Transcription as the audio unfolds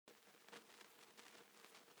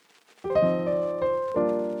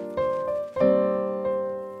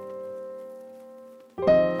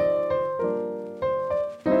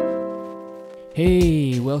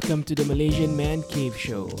welcome to the Malaysian Man Cave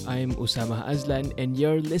Show. I'm Usama Azlan, and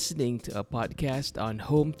you're listening to a podcast on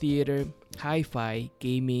home theater, hi-fi,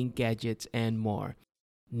 gaming, gadgets, and more.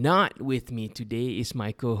 Not with me today is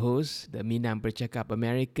my co-host, the Minang Bercakap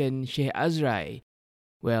American, Sheikh Azrai.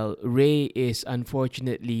 Well, Ray is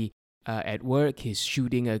unfortunately at work. He's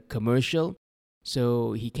shooting a commercial,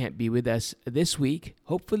 so he can't be with us this week.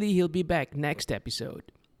 Hopefully, he'll be back next episode.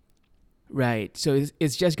 Right, so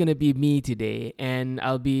it's just going to be me today, and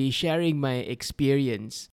I'll be sharing my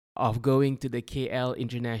experience of going to the KL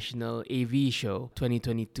International AV Show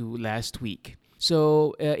 2022 last week.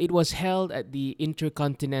 So it was held at the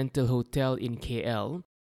Intercontinental Hotel in KL.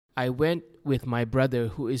 I went with my brother,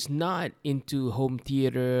 who is not into home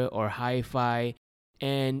theater or hi-fi,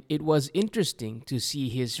 and it was interesting to see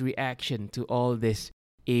his reaction to all this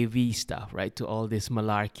AV stuff, right? To all this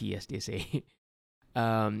malarkey, as they say.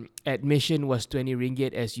 Admission was 20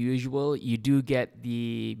 ringgit as usual. You do get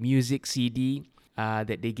the music CD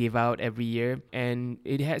that they give out every year, and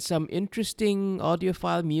it had some interesting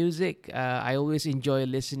audiophile music. I always enjoy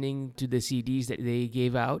listening to the CDs that they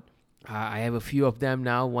gave out. I have a few of them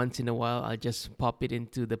now. Once in a while, I'll just pop it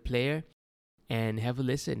into the player and have a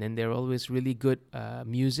listen, and they're always really good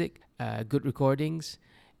music, good recordings,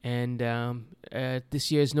 and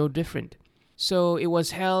this year is no different. So it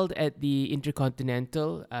was held at the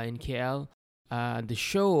Intercontinental in KL. The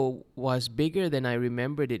show was bigger than I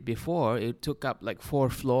remembered it before. It took up like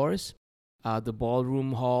 4 floors. The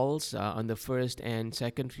ballroom halls on the first and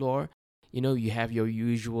second floor. You know, you have your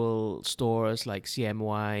usual stores like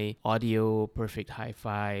CMY, Audio, Perfect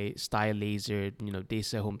Hi-Fi, Style Laser,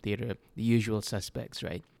 Desa Home Theater, the usual suspects,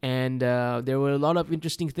 right? And there were a lot of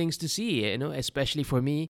interesting things to see, especially for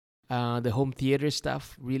me. The home theater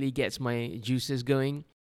stuff really gets my juices going.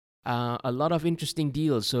 A lot of interesting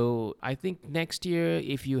deals. So I think next year,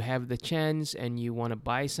 if you have the chance and you want to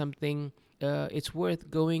buy something, it's worth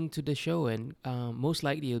going to the show, and most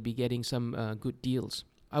likely you'll be getting some good deals.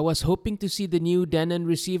 I was hoping to see the new Denon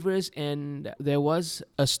receivers, and there was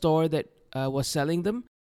a store that was selling them.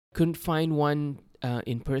 Couldn't find one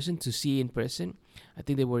in person to see in person. I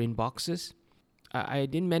think they were in boxes. I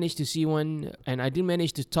didn't manage to see one, and I didn't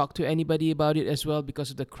manage to talk to anybody about it as well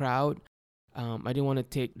because of the crowd. I didn't want to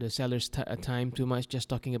take the seller's time too much just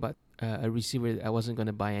talking about a receiver that I wasn't going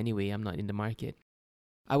to buy anyway. I'm not in the market.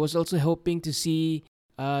 I was also hoping to see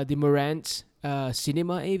the Marantz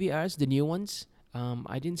Cinema AVRs, the new ones.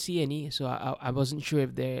 I didn't see any, so I wasn't sure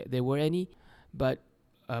if there were any, but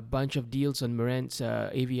a bunch of deals on Marantz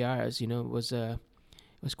AVRs,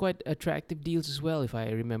 was quite attractive deals as well, if I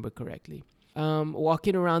remember correctly.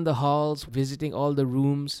 Walking around the halls, visiting all the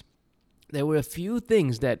rooms, there were a few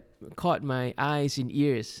things that caught my eyes and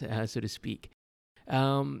ears, so to speak.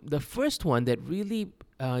 The first one that really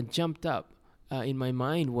jumped up in my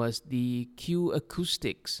mind was the Q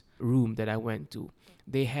Acoustics room that I went to.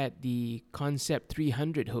 They had the Concept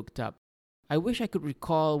 300 hooked up. I wish I could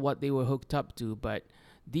recall what they were hooked up to, but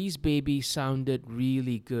these babies sounded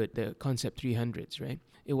really good, the Concept 300s, right?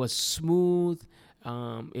 It was smooth.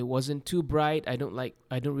 It wasn't too bright. I don't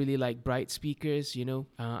really like bright speakers,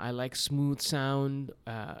 I like smooth sound,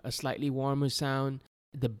 a slightly warmer sound.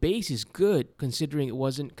 The bass is good considering it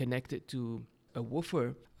wasn't connected to a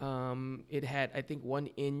woofer. It had, I think,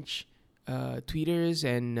 1-inch tweeters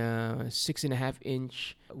and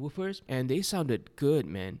 6.5-inch woofers, and they sounded good,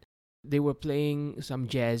 man. They were playing some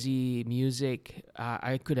jazzy music.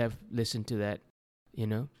 I could have listened to that,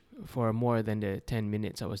 for more than the 10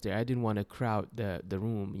 minutes I was there. I didn't want to crowd the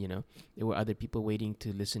room, There were other people waiting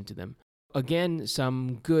to listen to them. Again,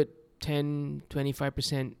 some good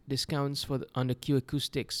 10-25% discounts on the Q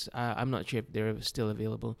Acoustics. I'm not sure if they're still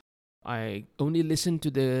available. I only listened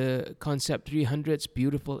to the Concept 300s,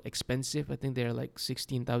 beautiful, expensive. I think they're like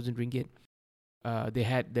 16,000 ringgit. They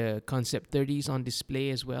had the Concept 30s on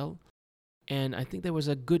display as well. And I think there was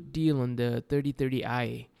a good deal on the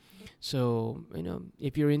 3030i. So,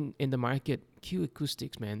 if you're in the market, Q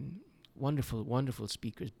Acoustics, man, wonderful, wonderful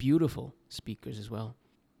speakers, beautiful speakers as well.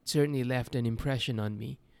 Certainly left an impression on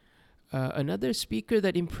me. Another speaker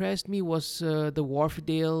that impressed me was the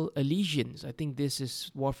Wharfedale Elysians. I think this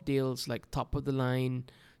is Wharfedale's like top of the line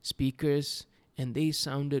speakers, and they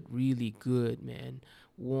sounded really good, man.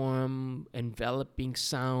 Warm, enveloping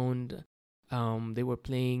sound. They were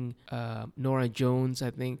playing Norah Jones, I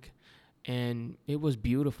think. And it was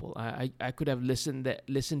beautiful. I could have listened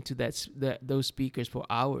to those speakers for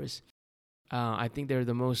hours. I think they're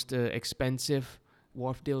the most expensive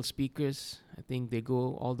Wharfedale speakers. I think they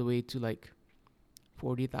go all the way to like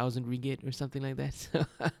 40,000 ringgit or something like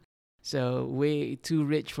that. So way too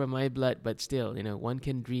rich for my blood, but still, one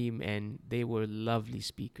can dream, and they were lovely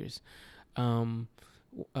speakers. Um,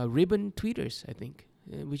 Ribbon tweeters, I think,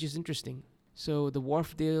 which is interesting. So the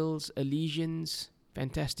Wharfdales, Elysians,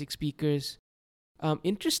 fantastic speakers.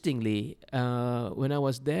 Interestingly, when I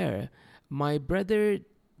was there, my brother,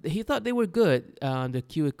 he thought they were good, the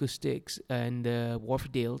Q Acoustics and the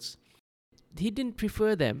Wharfdales. He didn't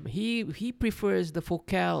prefer them. He prefers the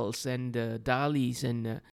Focals and the Dalis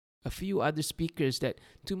and a few other speakers that,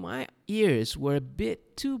 to my ears, were a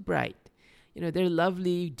bit too bright. They're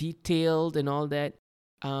lovely, detailed, and all that.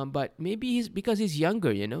 But maybe he's because he's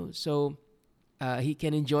younger, so he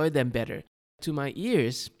can enjoy them better. To my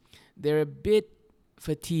ears, they're a bit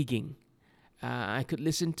fatiguing. I could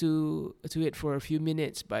listen to it for a few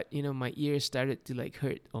minutes, but my ears started to like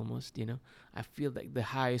hurt almost. I feel like the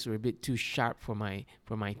highs were a bit too sharp for my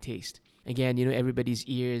taste. Again, everybody's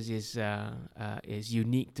ears is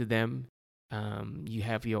unique to them. You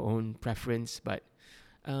have your own preference, but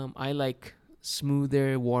I like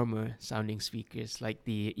smoother, warmer sounding speakers like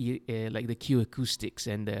the Q Acoustics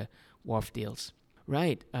and the Wharfdales.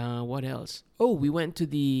 Right. What else? Oh, we went to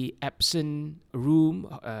the Epson room.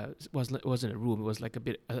 Wasn't a room. It was like a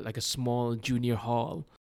bit like a small junior hall,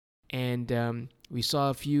 and we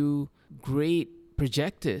saw a few great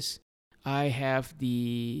projectors. I have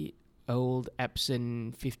the old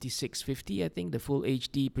Epson 5650, I think, the full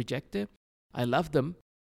HD projector. I love them.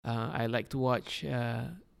 I like to watch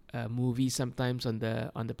movies sometimes on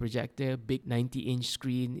the projector. Big 90-inch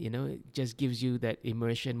screen. It just gives you that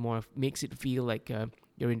immersion. Makes it feel like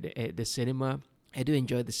you're in the cinema. I do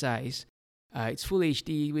enjoy the size. It's full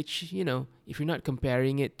HD, which if you're not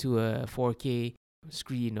comparing it to a 4K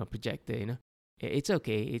screen or projector, it's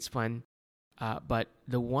okay. It's fun. But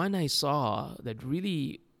the one I saw that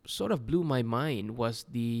really sort of blew my mind was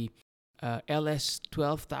the LS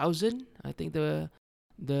 12000. I think the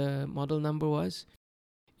model number was.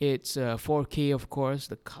 It's 4K, of course.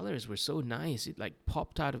 The colors were so nice. It like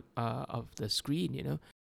popped out of the screen.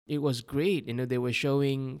 It was great. They were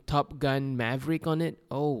showing Top Gun Maverick on it.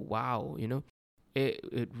 Oh wow,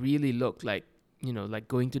 it really looked like like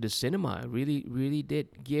going to the cinema. It really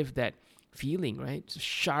did give that feeling, right? It's a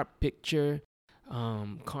sharp picture.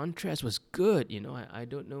 Contrast was good. I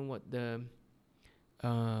don't know what the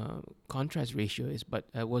contrast ratio is, but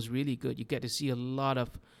it was really good. You get to see a lot of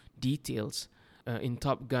details. In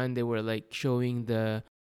Top Gun, they were like showing the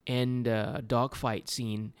end dogfight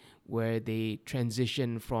scene where they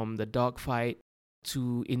transition from the dogfight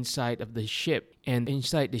to inside of the ship. And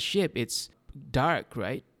inside the ship, it's dark,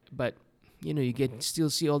 right? But you get still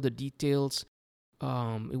see all the details.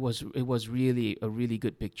 It was really a really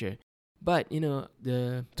good picture. But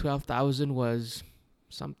the 12,000 was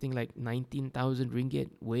something like 19,000 ringgit.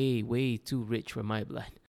 Way too rich for my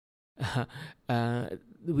blood.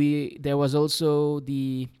 There was also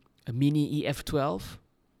the mini EF12.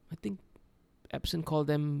 I think Epson called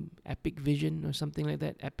them Epic Vision or something like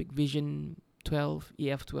that. Epic Vision 12,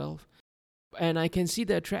 EF12. And I can see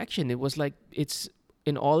the attraction. It was like it's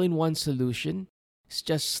an all-in-one solution. It's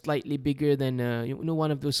just slightly bigger than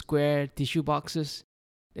one of those square tissue boxes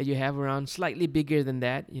that you have around. Slightly bigger than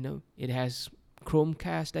that. It has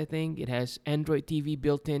Chromecast, I think. It has Android TV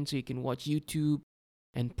built in, so you can watch YouTube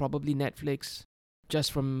and probably Netflix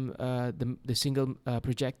just from the single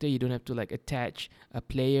projector. You don't have to like attach a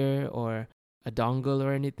player or a dongle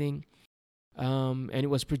or anything. And it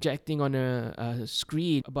was projecting on a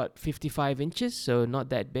screen about 55 inches, so not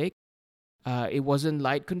that big. It wasn't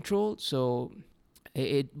light controlled, so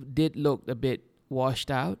it did look a bit washed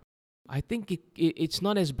out. I think it's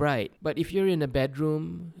not as bright, but if you're in a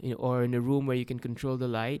bedroom or in a room where you can control the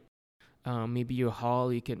light, maybe your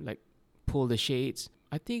hall, you can like pull the shades.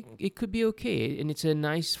 I think it could be okay, and it's a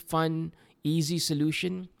nice, fun, easy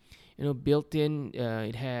solution. Built in.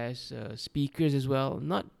 It has speakers as well.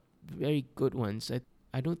 Not very good ones.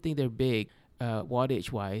 I don't think they're big,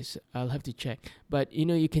 wattage wise. I'll have to check. But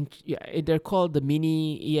you can. Yeah, they're called the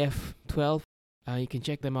Mini EF12. You can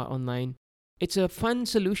check them out online. It's a fun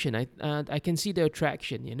solution. I can see the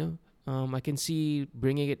attraction. I can see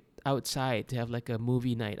bringing it outside to have like a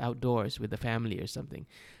movie night outdoors with the family or something.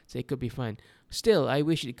 So it could be fun. Still, I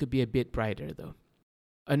wish it could be a bit brighter though.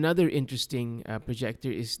 Another interesting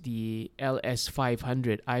projector is the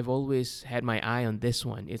LS500. I've always had my eye on this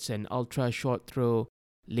one. It's an ultra short throw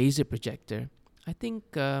laser projector. I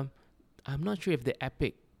think, I'm not sure if the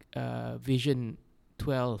Epic Vision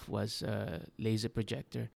 12 was a laser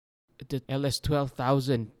projector. The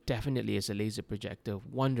LS12000 definitely is a laser projector.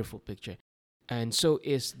 Wonderful picture. And so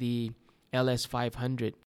is the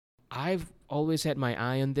LS500. I've always had my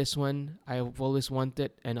eye on this one. I've always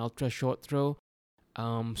wanted an ultra short throw.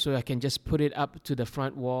 So I can just put it up to the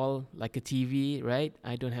front wall like a TV, right?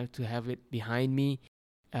 I don't have to have it behind me.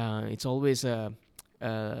 It's always a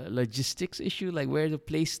logistics issue, like where to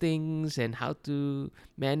place things and how to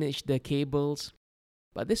manage the cables.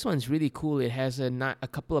 But this one's really cool. It has a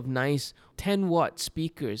couple of nice 10-watt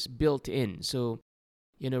speakers built in. So,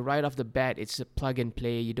 right off the bat, it's a plug and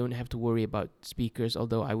play. You don't have to worry about speakers,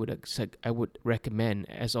 although I would recommend,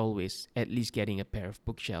 as always, at least getting a pair of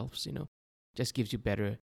bookshelves, just gives you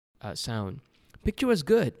better sound. Picture was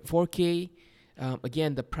good, 4K.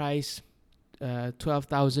 Again, the price,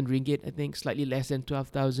 12,000 ringgit, I think, slightly less than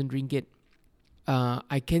 12,000 ringgit.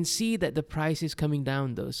 I can see that the price is coming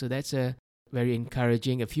down, though, so that's very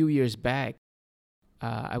encouraging. A few years back,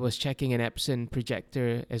 I was checking an Epson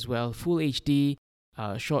projector as well, full HD,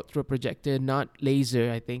 short throw projector, not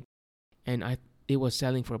laser, I think, and it was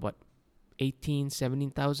selling for about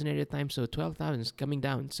 17,000 at a time, so 12,000 is coming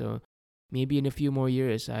down. So maybe in a few more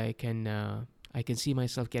years, I can see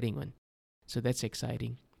myself getting one. So that's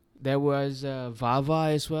exciting. There was Vava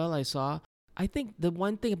as well, I saw. I think the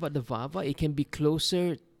one thing about the Vava, it can be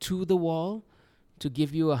closer to the wall to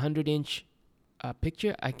give you a 100-inch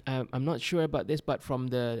picture. I'm not sure about this, but from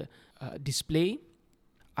the display,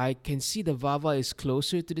 I can see the Vava is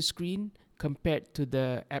closer to the screen compared to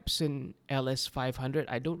the Epson LS500.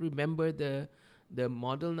 I don't remember the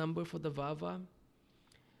model number for the Vava,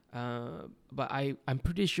 but I'm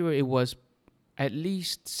pretty sure it was at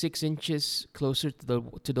least 6 inches closer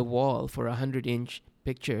to the wall for a 100-inch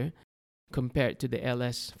picture compared to the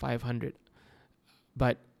LS500.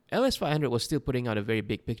 But LS500 was still putting out a very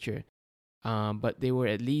big picture. But they were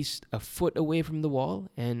at least a foot away from the wall,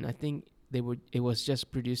 and I think it was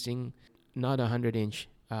just producing not a 100-inch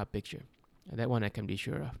picture. That one I can be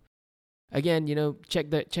sure of. Again,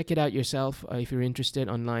 check it out yourself if you're interested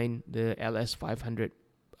online. The LS500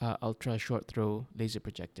 ultra short throw laser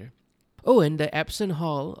projector. Oh, and the Epson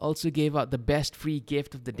Hall also gave out the best free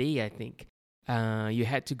gift of the day, I think. You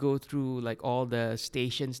had to go through like all the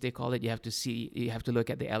stations, they call it. You have to look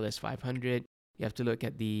at the LS500. You have to look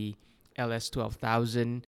at the LS12000,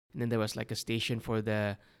 and then there was like a station for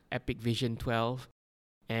the Epic Vision 12.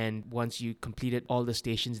 And once you completed all the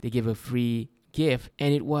stations, they give a free gift,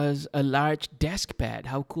 and it was a large desk pad.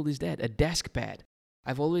 How cool is that? A desk pad.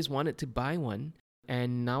 I've always wanted to buy one,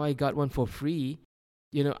 and now I got one for free.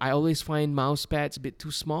 I always find mouse pads a bit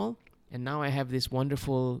too small, and now I have this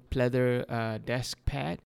wonderful pleather desk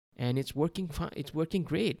pad, and it's working fine. It's working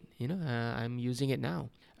great. I'm using it now.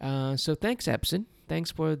 So thanks, Epson.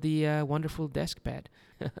 Thanks for the wonderful desk pad.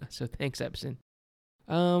 So thanks, Epson.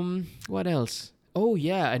 What else? Oh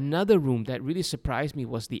yeah, another room that really surprised me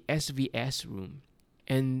was the SVS room,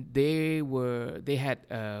 and they had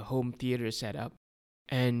a home theater set up,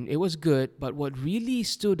 and it was good. But what really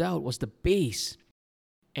stood out was the bass,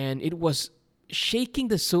 and it was shaking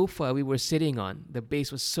the sofa we were sitting on. The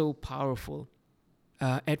bass was so powerful.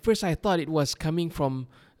 At first, I thought it was coming from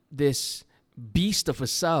this beast of a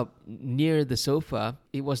sub near the sofa.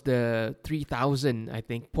 It was the 3000, I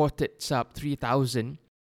think, ported sub 3000,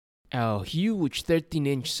 a huge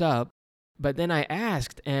 13-inch sub. But then I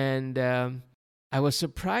asked, and I was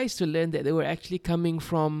surprised to learn that they were actually coming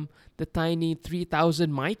from the tiny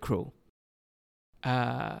 3000 micro.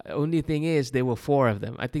 Only thing is, there were 4 of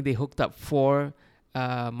them. I think they hooked up 4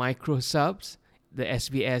 micro subs, the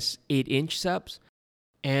SVS 8-inch subs,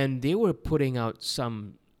 and they were putting out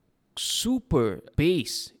some super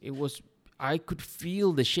bass. I could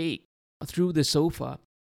feel the shake through the sofa.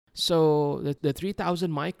 So the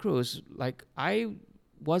 3000 micros, like, I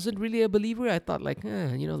wasn't really a believer. I thought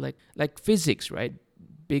like physics, right?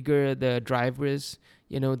 Bigger the drivers,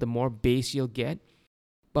 the more bass you'll get.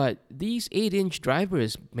 But these 8-inch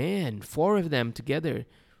drivers, man, 4 of them together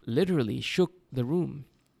literally shook the room.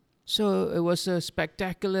 So it was a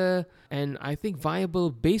spectacular and I think viable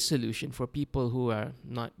bass solution for people who are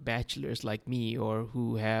not bachelors like me, or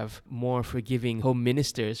who have more forgiving home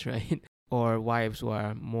ministers, right? Or wives who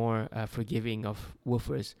are more forgiving of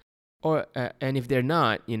woofers. And if they're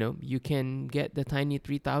not, you can get the tiny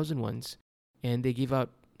 3000 ones, and they give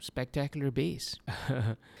out spectacular bass.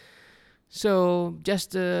 So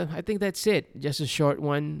I think that's it. Just a short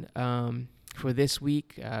one for this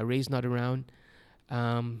week. Ray's not around.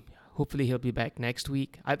 Hopefully he'll be back next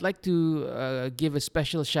week. I'd like to give a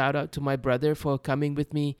special shout out to my brother for coming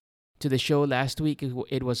with me to the show last week.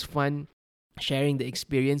 It was fun sharing the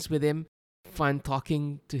experience with him. Fun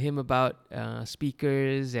talking to him about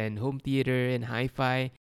speakers and home theater and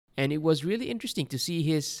hi-fi. And it was really interesting to see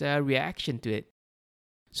his reaction to it.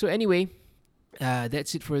 So anyway,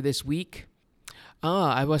 that's it for this week.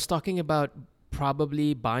 I was talking about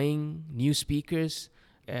probably buying new speakers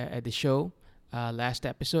at the show last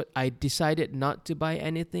episode. I decided not to buy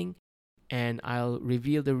anything, and I'll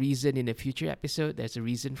reveal the reason in a future episode. There's a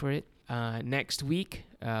reason for it. Next week,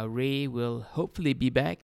 Ray will hopefully be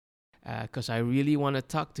back because I really want to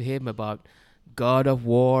talk to him about God of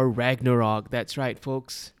War Ragnarok. That's right,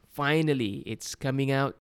 folks. Finally, it's coming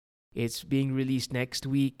out. It's being released next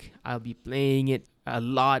week. I'll be playing it a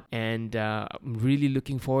lot, and I'm really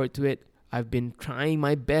looking forward to it. I've been trying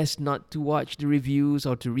my best not to watch the reviews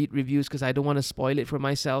or to read reviews because I don't want to spoil it for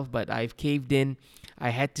myself, but I've caved in.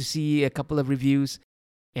 I had to see a couple of reviews,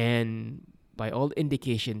 and by all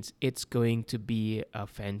indications, it's going to be a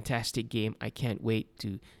fantastic game. I can't wait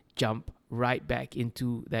to jump right back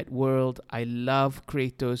into that world. I love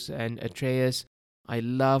Kratos and Atreus. I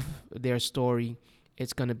love their story.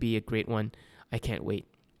 It's going to be a great one. I can't wait.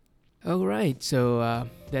 All right, so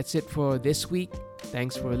that's it for this week.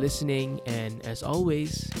 Thanks for listening, and as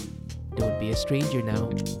always, don't be a stranger now.